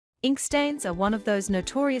Ink stains are one of those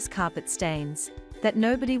notorious carpet stains that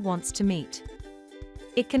nobody wants to meet.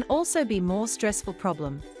 It can also be a more stressful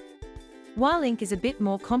problem. While ink is a bit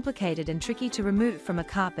more complicated and tricky to remove from a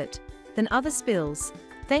carpet than other spills,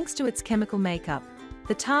 thanks to its chemical makeup,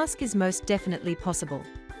 the task is most definitely possible.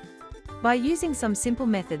 By using some simple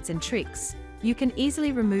methods and tricks, you can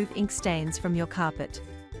easily remove ink stains from your carpet.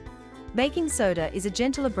 Baking soda is a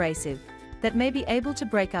gentle abrasive that may be able to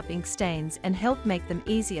break up ink stains and help make them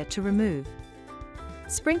easier to remove.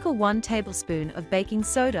 Sprinkle 1 tablespoon of baking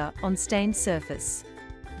soda on stained surface.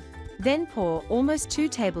 Then pour almost 2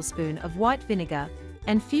 tablespoons of white vinegar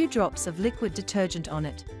and few drops of liquid detergent on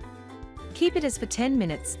it. Keep it as for 10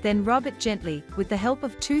 minutes, then rub it gently with the help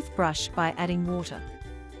of toothbrush by adding water.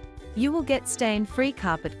 You will get stain-free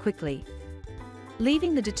carpet quickly.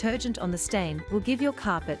 Leaving the detergent on the stain will give your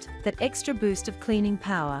carpet that extra boost of cleaning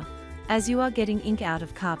power as you are getting ink out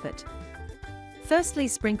of carpet. Firstly,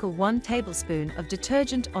 sprinkle 1 tablespoon of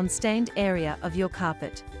detergent on stained area of your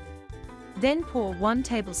carpet. Then pour 1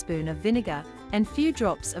 tablespoon of vinegar and few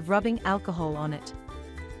drops of rubbing alcohol on it.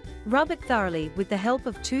 Rub it thoroughly with the help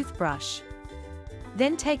of toothbrush.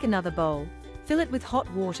 Then take another bowl, fill it with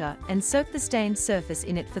hot water and soak the stained surface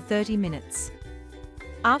in it for 30 minutes.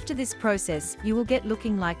 After this process, you will get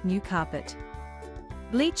looking like new carpet.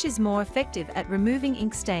 Bleach is more effective at removing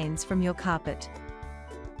ink stains from your carpet.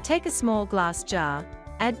 Take a small glass jar,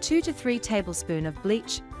 add 2 to 3 tablespoons of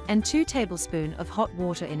bleach and 2 tablespoons of hot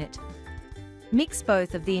water in it. Mix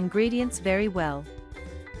both of the ingredients very well.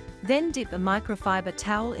 Then dip a microfiber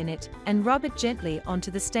towel in it and rub it gently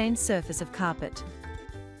onto the stained surface of carpet.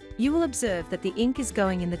 You will observe that the ink is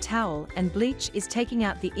going in the towel and bleach is taking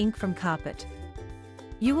out the ink from carpet.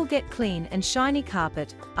 You will get clean and shiny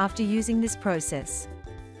carpet after using this process.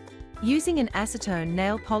 Using an acetone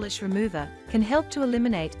nail polish remover can help to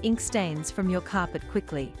eliminate ink stains from your carpet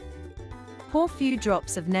quickly. Pour few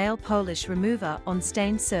drops of nail polish remover on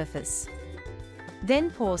stained surface. Then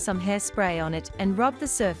pour some hairspray on it and rub the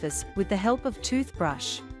surface with the help of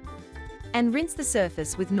toothbrush. And rinse the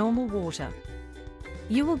surface with normal water.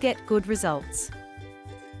 You will get good results.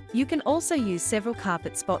 You can also use several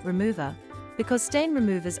carpet spot remover, because stain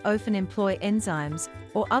removers often employ enzymes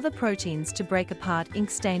or other proteins to break apart ink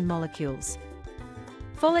stain molecules.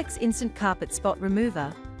 Folex Instant Carpet Spot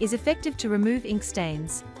Remover is effective to remove ink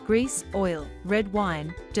stains, grease, oil, red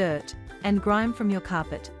wine, dirt, and grime from your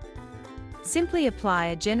carpet. Simply apply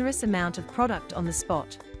a generous amount of product on the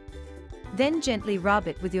spot. Then gently rub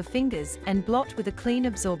it with your fingers and blot with a clean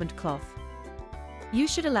absorbent cloth. You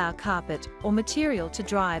should allow carpet or material to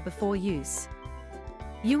dry before use.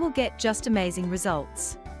 You will get just amazing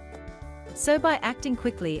results. So by acting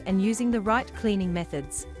quickly and using the right cleaning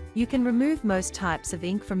methods, you can remove most types of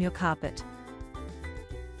ink from your carpet.